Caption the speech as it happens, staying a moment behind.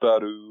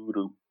Right,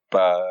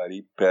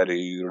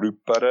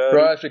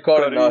 it's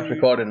recording now.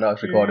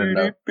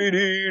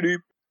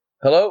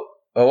 Hello?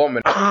 Oh, 1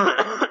 minute.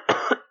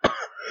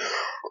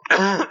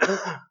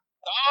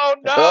 Oh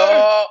no!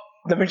 Oh,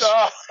 they've been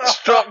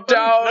struck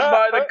down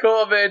by the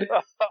COVID.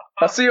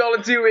 I'll see you all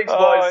in 2 weeks,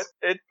 boys.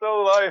 It's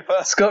all over.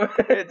 It's coming.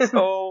 It's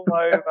all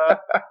over.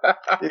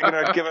 You're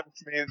going to give it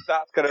to me.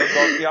 That's going to have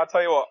gone. Yeah, I'll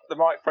tell you what, the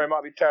microphone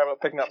might be terrible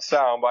at picking up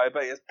sound, but I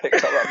bet it's picked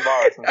up that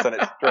virus and sent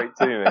it straight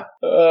to me.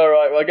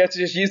 Alright, well, I guess it's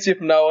just used to it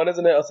from now on,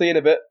 isn't it? I'll see you in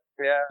a bit.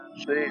 Yeah,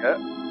 see ya.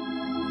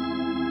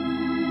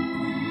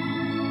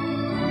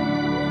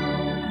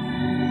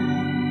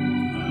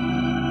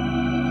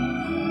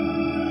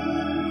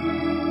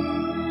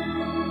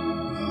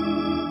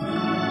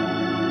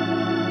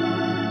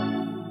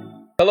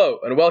 Hello,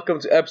 and welcome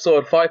to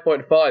episode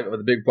 5.5 of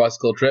the Big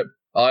Bicycle Trip.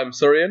 I'm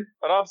Surian.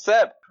 And I'm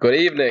Seb. Good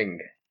evening.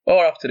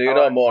 Or afternoon,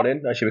 Hello. or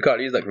morning. Actually, we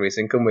can't use that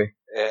greasing, can we?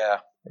 Yeah.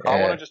 I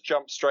want to just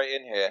jump straight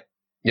in here.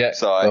 Yeah.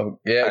 So,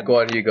 go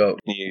on, you go.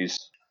 News.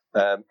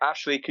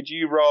 Ashley, could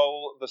you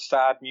roll the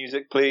sad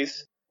music,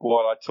 please,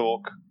 while I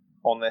talk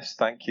on this?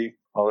 Thank you.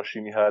 I'll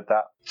assume you heard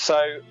that. So,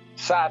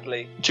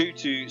 sadly, due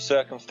to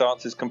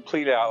circumstances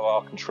completely out of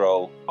our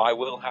control, I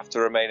will have to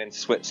remain in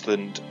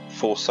Switzerland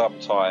for some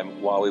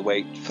time while we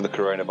wait for the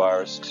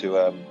coronavirus to,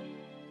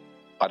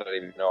 I don't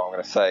even know what I'm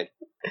going to say.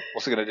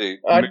 What's it going to do?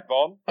 Move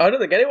on? I don't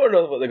think anyone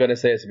knows what they're going to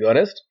say, to be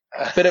honest.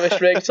 Bit of a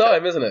strange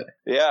time, isn't it?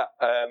 Yeah.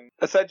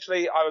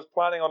 Essentially, I was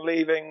planning on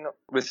leaving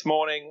this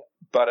morning,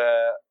 but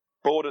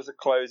borders are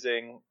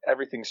closing,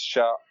 everything's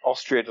shut.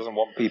 Austria doesn't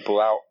want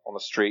people out on the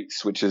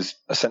streets, which is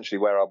essentially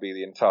where I'll be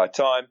the entire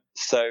time.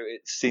 So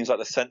it seems like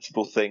the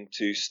sensible thing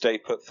to stay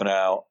put for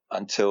now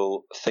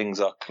until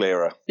things are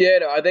clearer. Yeah,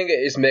 no, I think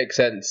it just makes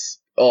sense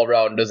all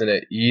round, doesn't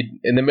it?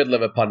 In the middle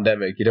of a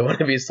pandemic, you don't want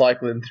to be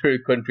cycling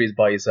through countries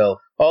by yourself.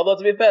 Although,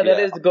 to be fair, that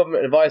is the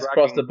government advice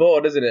across the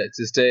board, isn't it?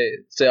 To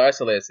stay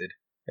isolated.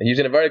 And you've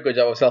done a very good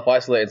job of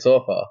self-isolating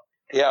so far.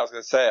 Yeah, I was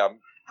going to say, I'm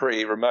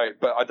pretty remote,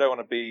 but I don't want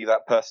to be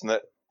that person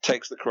that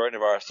takes the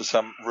coronavirus to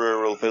some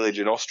rural village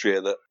in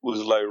Austria that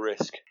was low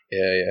risk.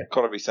 Yeah.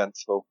 Got to be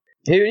sensible.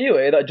 Who knew,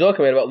 eh? That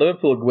joke I made about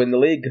Liverpool would win the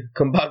league.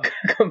 Come back,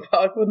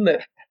 wouldn't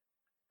it?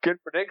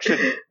 Good prediction.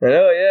 I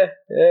know, yeah.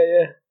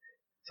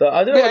 So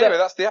I don't know. Anyway,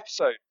 that's the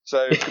episode.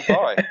 So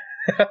goodbye.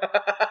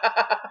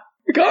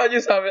 You can't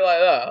just have it like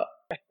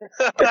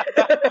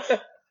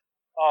that.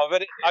 Oh,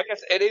 but I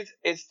guess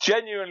it's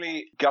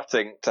genuinely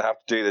gutting to have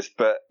to do this,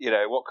 but,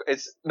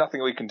 it's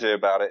nothing we can do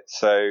about it,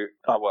 so,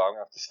 I'm going to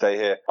have to stay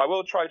here. I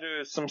will try to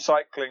do some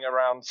cycling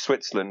around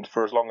Switzerland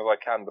for as long as I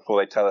can before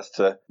they tell us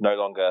to no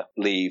longer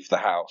leave the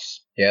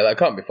house. Yeah, that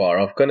can't be far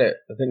off, can it?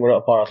 I think we're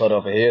not far off that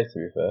over here, to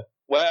be fair.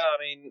 Well, I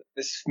mean,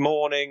 this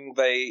morning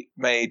they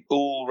made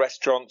all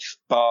restaurants,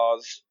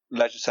 bars,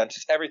 leisure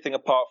centres, everything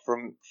apart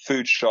from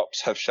food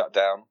shops have shut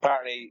down.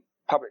 Apparently,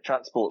 public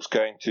transport's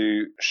going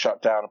to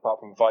shut down apart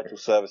from vital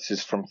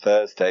services from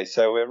Thursday,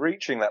 so we're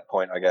reaching that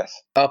point, I guess.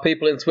 Are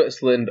people in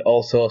Switzerland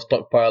also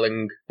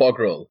stockpiling bog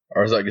roll,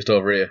 or is that just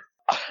over here?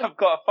 I've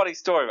got a funny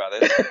story about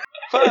this.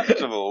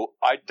 First of all,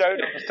 I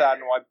don't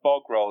understand why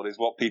bog roll is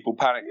what people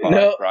panic by,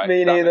 no, right?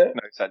 Me that neither.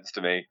 makes no sense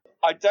to me.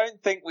 I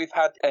don't think we've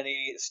had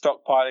any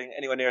stockpiling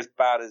anywhere near as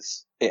bad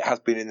as it has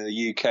been in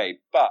the UK,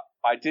 but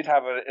I did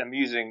have an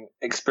amusing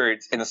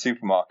experience in a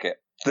supermarket.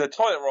 The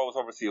toilet roll was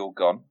obviously all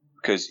gone,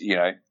 because,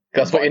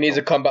 that's what you need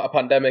to combat a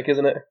pandemic,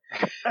 isn't it?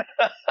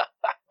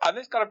 And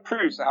this kind of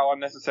proves how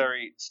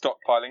unnecessary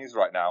stockpiling is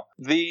right now.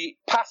 The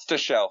pasta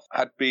shelf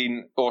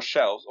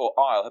shelves or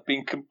aisle had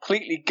been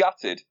completely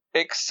gutted,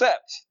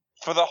 except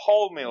for the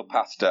wholemeal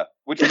pasta,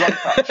 which was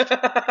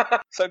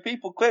untouched. So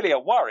people clearly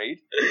are worried,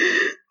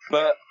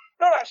 but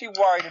not actually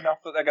worried enough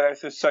that they're going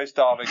to so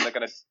starving they're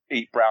going to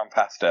eat brown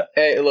pasta.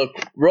 Hey, look,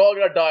 we're all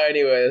going to die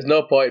anyway. There's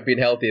no point being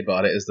healthy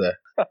about it, is there?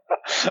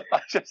 I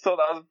just thought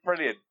that was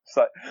brilliant. It's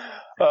like,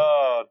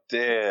 oh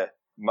dear,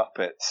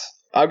 Muppets.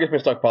 I've just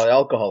been stockpiling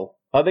alcohol.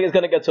 I think it's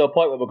going to get to a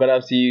point where we're going to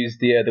have to use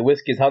the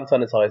whiskey's hand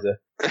sanitizer.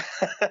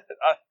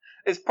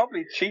 It's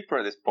probably cheaper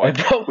at this point.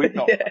 We've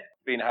not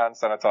been hand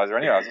sanitizer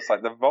anyway. I was just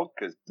like, the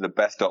vodka's the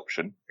best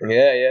option.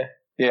 Yeah.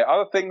 Yeah,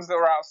 other things that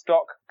are out of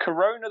stock.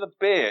 Corona the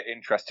beer,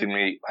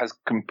 interestingly, has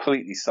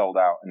completely sold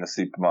out in the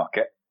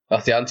supermarket.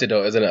 That's the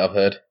antidote, isn't it? I've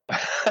heard.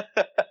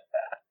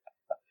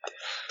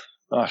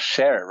 I'll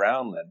share it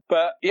around then.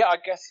 But yeah, I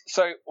guess,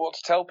 so what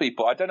to tell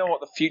people? I don't know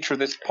what the future of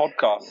this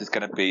podcast is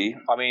going to be.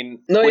 I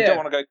mean, we don't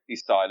want to go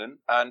East Island.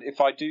 And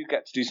if I do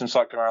get to do some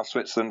cycling around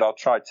Switzerland, I'll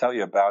try to tell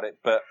you about it.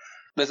 But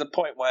there's a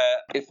point where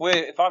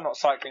if I'm not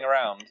cycling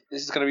around,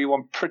 this is going to be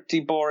one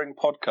pretty boring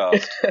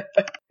podcast.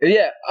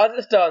 Yeah, as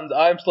it stands,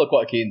 I'm still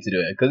quite keen to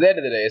do it. Because at the end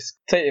of the day, it's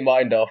take your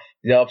mind off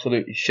the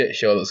absolute shit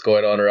show that's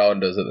going on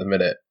around us at the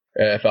minute.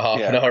 For half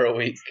an hour a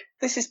week.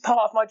 This is part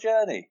of my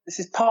journey. This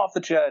is part of the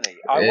journey.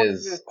 I wanted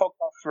to do this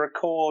podcast to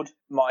record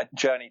my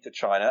journey to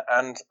China,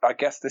 and I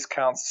guess this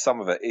counts as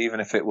some of it, even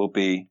if it will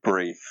be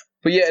brief.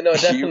 But yeah, no,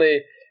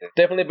 definitely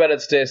better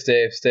to stay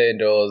safe, stay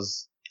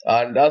indoors.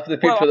 And as for the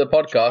future of the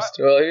podcast,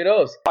 well, who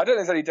knows? I don't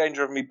think there's any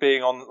danger of me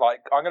being on,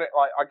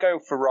 I go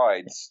for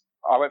rides.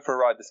 I went for a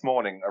ride this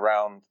morning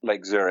around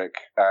Lake Zurich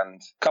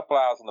and a couple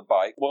hours on the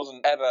bike.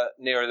 Wasn't ever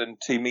nearer than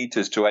 2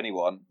 meters to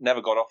anyone.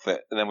 Never got off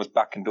it and then was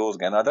back indoors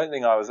again. I don't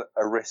think I was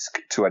a risk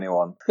to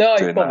anyone. No,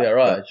 you're probably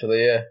alright,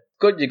 actually, yeah.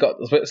 Good you got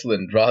to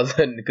Switzerland rather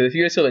than... Because if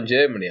you were still in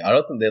Germany, I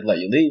don't think they'd let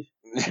you leave.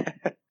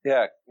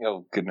 Yeah,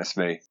 oh, goodness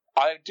me.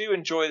 I do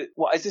enjoy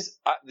what is this?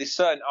 The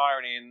certain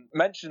irony in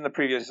mentioned in the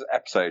previous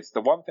episodes. The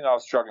one thing I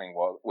was struggling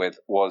with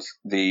was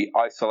the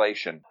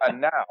isolation, and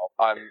now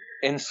I'm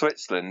in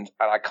Switzerland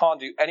and I can't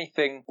do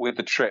anything with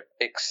the trip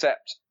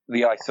except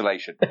the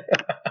isolation.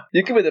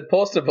 You could be the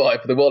poster boy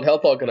for the World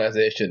Health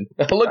Organization.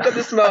 Look at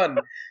this man.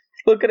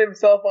 Look at him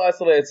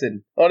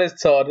self-isolating on his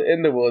Todd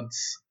in the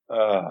woods.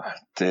 Oh,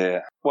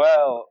 dear.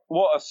 Well,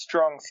 what a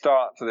strong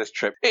start to this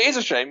trip. It is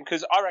a shame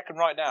because I reckon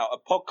right now a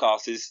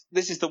podcast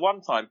this is the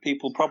one time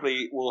people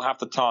probably will have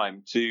the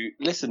time to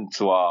listen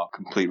to our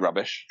complete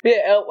rubbish.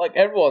 Yeah, like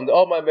everyone,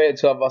 all my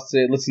mates who have asked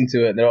to listen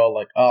to it, they're all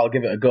like, oh, I'll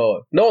give it a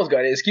go. No one's got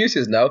any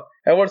excuses now.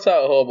 Everyone's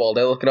out at home all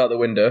day looking out the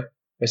window.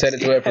 We're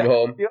sending it to work from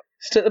home.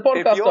 Stick the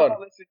podcast if you're on. not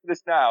listening to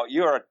this now,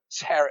 you're a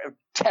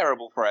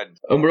terrible friend.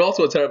 And we're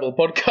also a terrible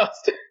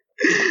podcast.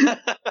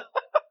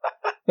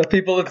 The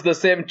people listen to the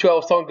same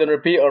 12 songs on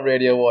repeat on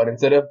Radio 1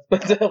 instead of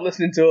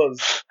listening to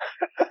us.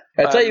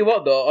 I tell you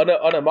what, though,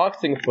 on a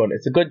marketing front,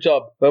 it's a good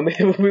job. When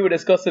we were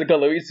discussing a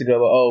couple of weeks ago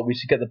about, we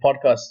should get the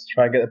podcast,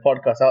 try and get the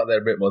podcast out there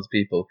a bit more to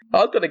people. I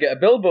was going to get a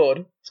billboard.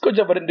 It's a good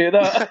job I didn't do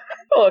that.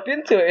 I looked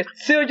into it.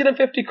 It's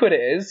 250 quid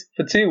it is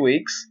for 2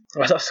 weeks.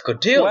 That's a good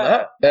deal,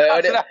 that.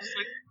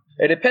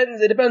 It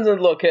depends on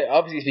the location.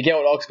 Obviously, if you get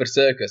one at Oxford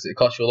Circus, it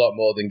costs you a lot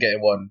more than getting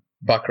one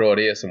back road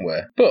here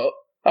somewhere. But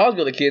I was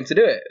really keen to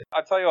do it. I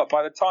tell you what,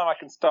 by the time I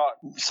can start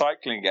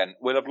cycling again,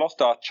 we'll have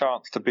lost our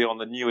chance to be on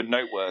the new and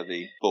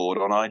noteworthy board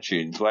on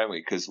iTunes, won't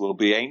we? Because we'll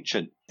be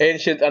ancient.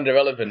 Ancient and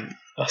irrelevant.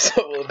 That's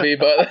what we'll be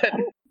by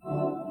then.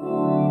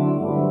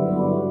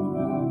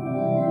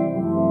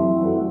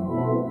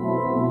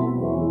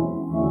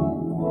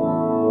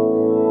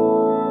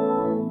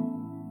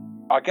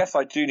 I guess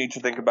I do need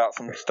to think about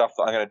some stuff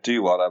that I'm going to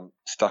do while I'm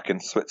stuck in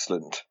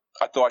Switzerland.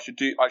 I thought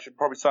I should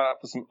probably sign up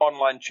for some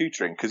online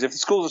tutoring, because if the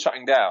schools are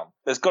shutting down,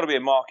 there's got to be a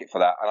market for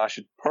that, and I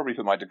should probably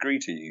put my degree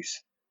to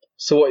use.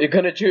 So what, you're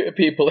going to tutor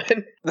people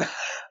in?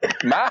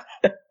 Math?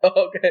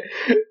 Okay.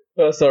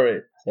 Oh,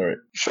 sorry.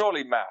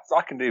 Surely maths.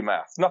 I can do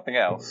maths. Nothing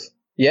else.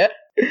 Yeah?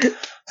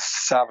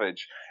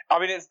 Savage. I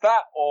mean, it's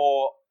that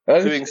or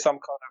doing some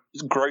kind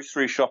of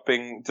grocery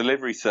shopping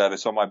delivery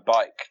service on my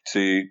bike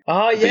to...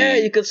 Oh, yeah,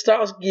 you could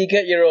start... You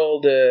get your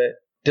old...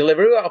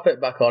 delivery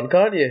outfit back on,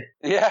 can't you?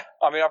 Yeah,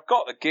 I mean, I've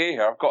got the gear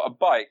here. I've got a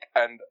bike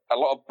and a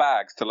lot of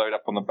bags to load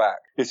up on the back.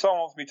 If someone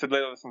wants me to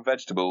deliver some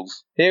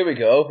vegetables... Here we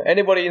go.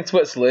 Anybody in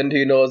Switzerland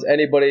who knows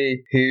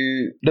anybody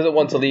who doesn't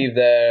want to leave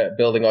their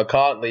building or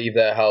can't leave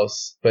their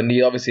house, but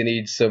obviously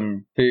needs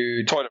some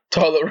food...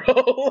 Toilet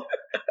roll.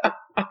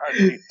 I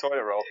need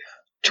toilet roll.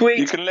 Tweet.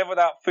 You can live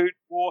without food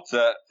and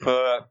water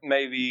for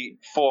maybe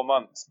 4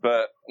 months,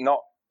 but not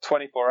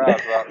 24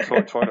 hours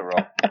without toilet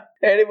roll.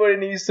 Anybody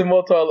needs some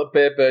more toilet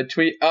paper,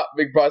 tweet at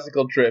Big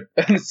Bicycle Trip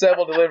and Seb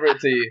will deliver it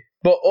to you.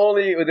 But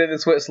only within the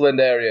Switzerland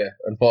area,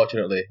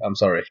 unfortunately. I'm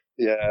sorry.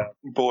 Yeah,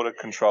 border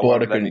control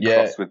won't let me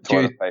cross with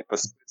toilet paper.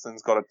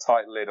 Switzerland's got a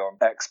tight lid on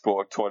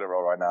export of toilet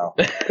roll right now.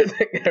 I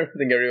think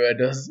everything everywhere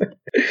does.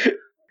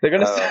 They're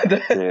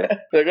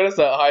gonna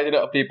start hiding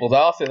out of people's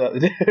houses like they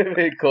do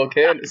with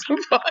cocaine at some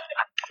point.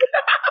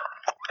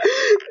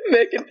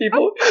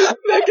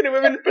 making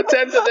women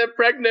pretend that they're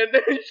pregnant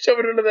and shove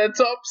it under their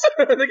tops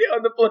when they get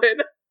on the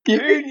plane.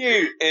 Who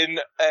knew in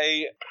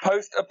a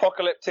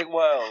post-apocalyptic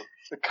world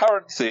the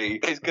currency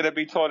is going to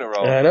be toilet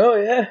roll? I know,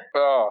 yeah.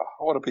 Oh,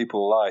 what do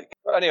people like?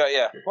 But anyway,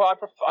 yeah. Well,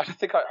 I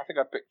think I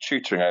picked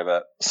tutoring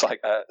over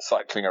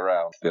cycling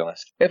around, to be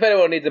honest. If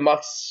anyone needs a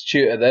maths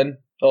tutor, then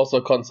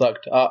also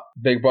contact at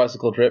Big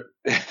Bicycle Trip.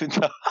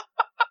 No.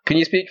 Can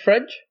you speak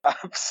French?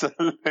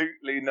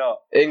 Absolutely not.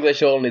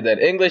 English only then.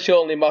 English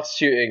only maths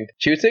tutoring.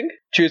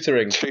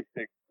 Tutoring.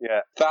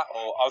 Yeah. That,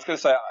 or I was going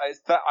to say,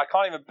 it's that I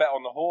can't even bet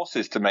on the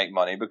horses to make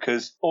money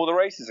because all the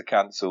races are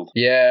cancelled.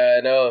 Yeah,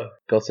 I know.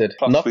 Gutted.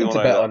 Nothing to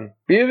bet on.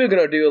 We were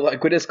going to do,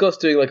 we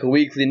discussed doing a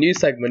weekly news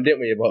segment, didn't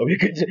we? But we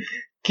could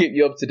keep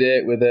you up to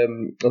date with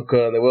what's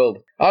going on in the world.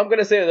 I'm going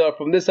to say, though,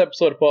 from this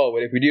episode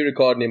forward, if we do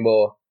record any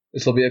more,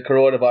 this will be a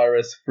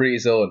coronavirus-free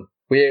zone.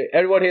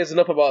 Everyone hears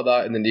enough about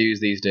that in the news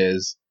these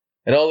days.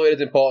 And although it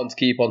is important to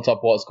keep on top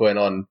of what's going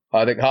on,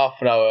 I think half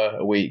an hour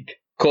a week,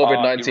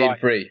 COVID-19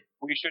 free.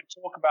 We should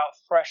talk about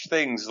fresh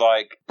things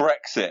like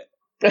Brexit.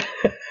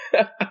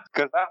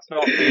 Because that's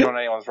not been on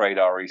anyone's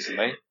radar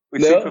recently. We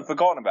seem to have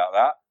forgotten about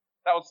that.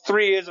 That was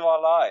 3 years of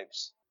our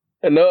lives.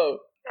 No.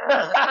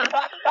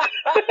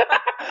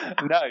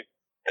 No.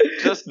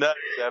 Just no,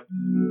 Seb.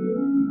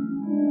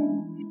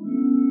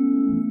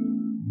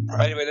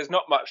 Anyway, there's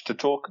not much to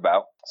talk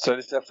about, so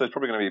this episode's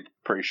probably going to be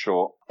pretty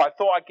short. I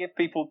thought I'd give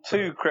people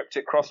 2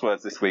 cryptic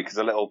crosswords this week as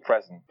a little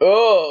present.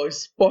 Oh,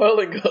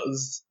 spoiling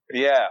us.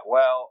 Yeah,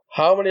 well...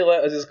 How many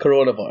letters is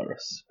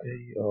coronavirus?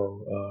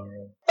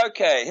 C-O-R-O.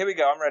 Okay, here we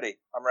go. I'm ready.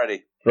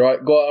 Right,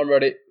 go on, I'm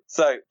ready.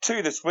 So,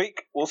 2 this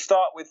week. We'll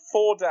start with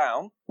 4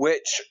 down,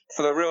 which,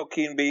 for the real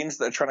keen beans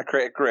that are trying to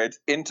create a grid,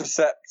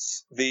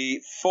 intercepts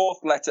the 4th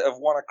letter of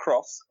one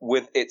across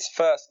with its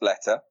first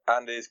letter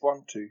and is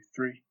 1, 2,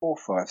 3, 4,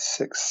 5,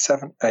 6,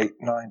 7, 8,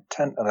 9,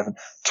 10, 11,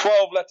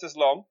 12 letters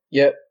long.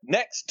 Yep.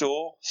 Next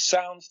door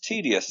sounds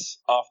tedious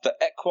after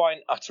equine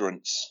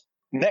utterance.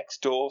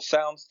 Next door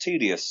sounds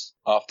tedious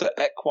after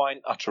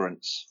equine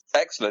utterance.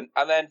 Excellent.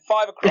 And then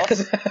 5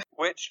 across,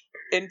 which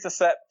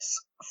intercepts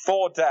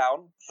 4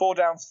 down. 4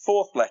 down's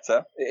 4th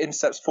letter. It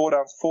intercepts 4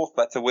 down's 4th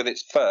letter with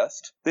its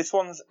first. This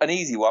one's an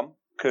easy one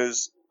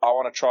because I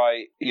want to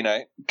try,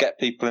 get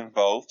people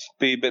involved,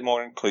 be a bit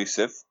more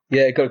inclusive.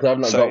 Yeah, good, because I've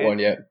not got one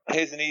yet.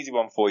 Here's an easy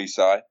one for you,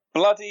 Si.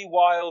 Bloody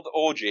wild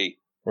orgy.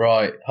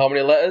 Right. How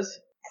many letters?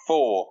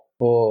 4.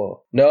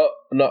 4. No,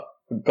 not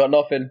got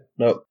nothing.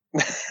 No.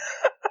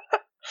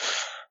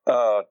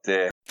 Oh,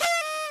 dear.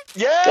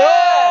 Yes!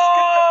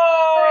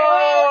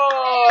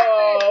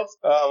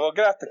 Oh, we're going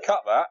to have to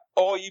cut that.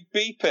 Or you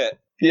beep it.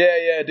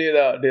 Yeah, do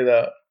that.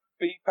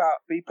 Beep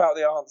out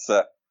the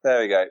answer. There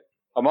we go.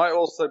 I might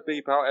also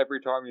beep out every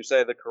time you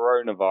say the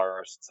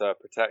coronavirus to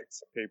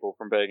protect people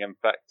from being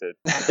infected.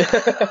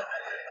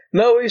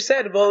 No, we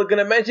said we're going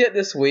to mention it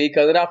this week,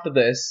 and then after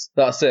this,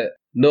 that's it.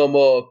 No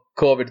more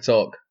COVID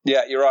talk.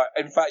 Yeah, you're right.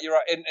 In fact, you're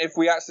right. And if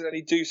we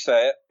accidentally do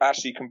say it,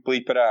 Ashley can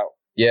bleep it out.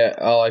 Yeah,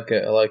 I like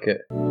it.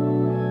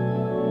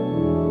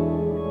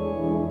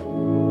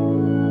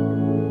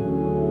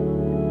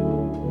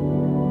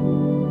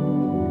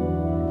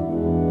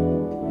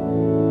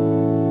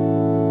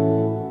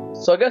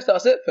 So I guess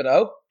that's it for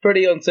now.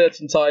 Pretty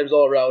uncertain times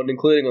all around,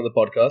 including on the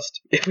podcast.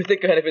 If we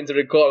think of anything to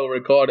record, we'll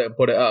record it and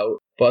put it out.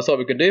 But that's all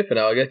we can do for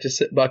now, I guess. Just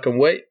sit back and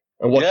wait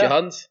and wash your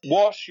hands. I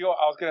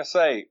was going to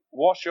say,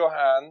 wash your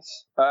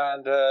hands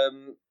and...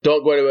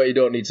 don't go anywhere you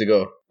don't need to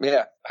go.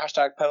 Yeah,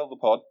 hashtag pedal the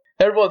pod.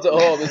 Everyone's at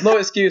home. There's no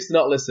excuse to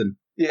not listen.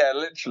 Yeah,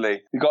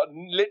 literally. You've got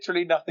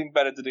literally nothing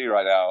better to do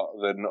right now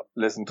than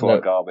listen to our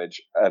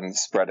garbage and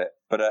spread it.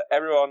 But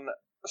everyone...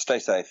 stay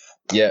safe.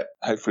 Yeah.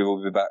 Hopefully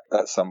we'll be back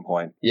at some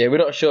point. Yeah, we're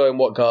not showing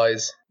what,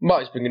 guys. Might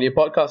just bring a new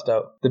podcast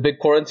out. The big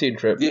quarantine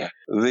trip. Yeah.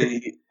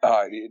 You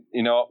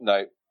know what?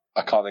 No,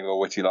 I can't think of a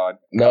witty line.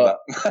 No,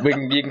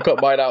 you can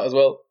cut mine out as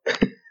well.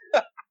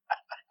 I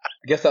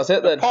guess that's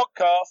it then. The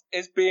podcast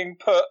is being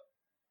put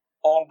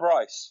on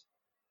Bryce.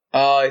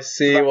 I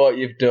see what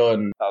you've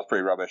done. That was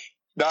pretty rubbish.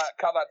 No,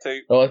 cut that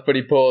too. Oh, that's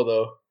pretty poor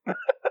though.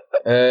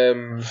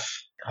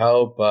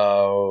 How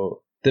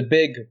about the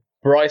big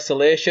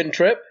Brysolation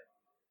trip?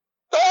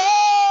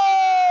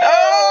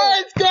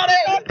 Oh, it's got it!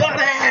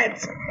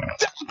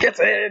 Get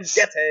in!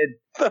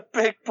 The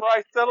big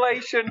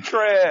Brysolation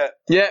trip.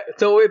 Yeah,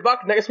 so we're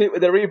back next week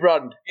with a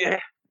rebrand. Yeah.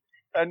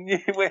 And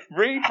we're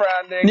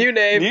rebranding. New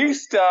name. New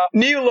stuff.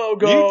 New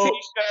logo. New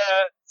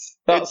t-shirts.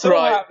 That's it's all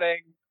right.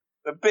 happening.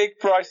 The big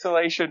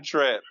Brysolation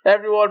trip.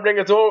 Everyone bring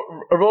a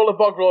roll of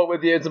bog roll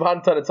with you and some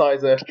hand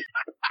sanitizer.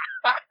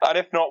 And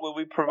if not, we'll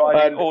be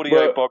providing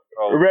audio bog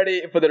roll.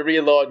 Ready for the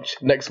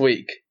relaunch next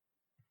week.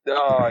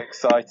 Oh,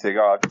 exciting.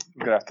 Oh, I'm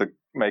going to have to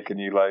make a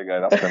new logo.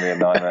 That's going to be a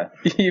nightmare.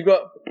 You've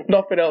got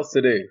nothing else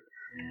to do.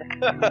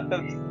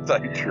 So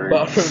true.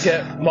 Apart from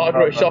get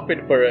Margaret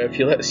shopping for her if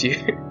she lets you.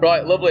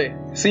 Right, lovely.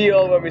 See you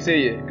all when we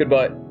see you.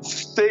 Goodbye.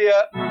 See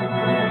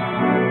ya.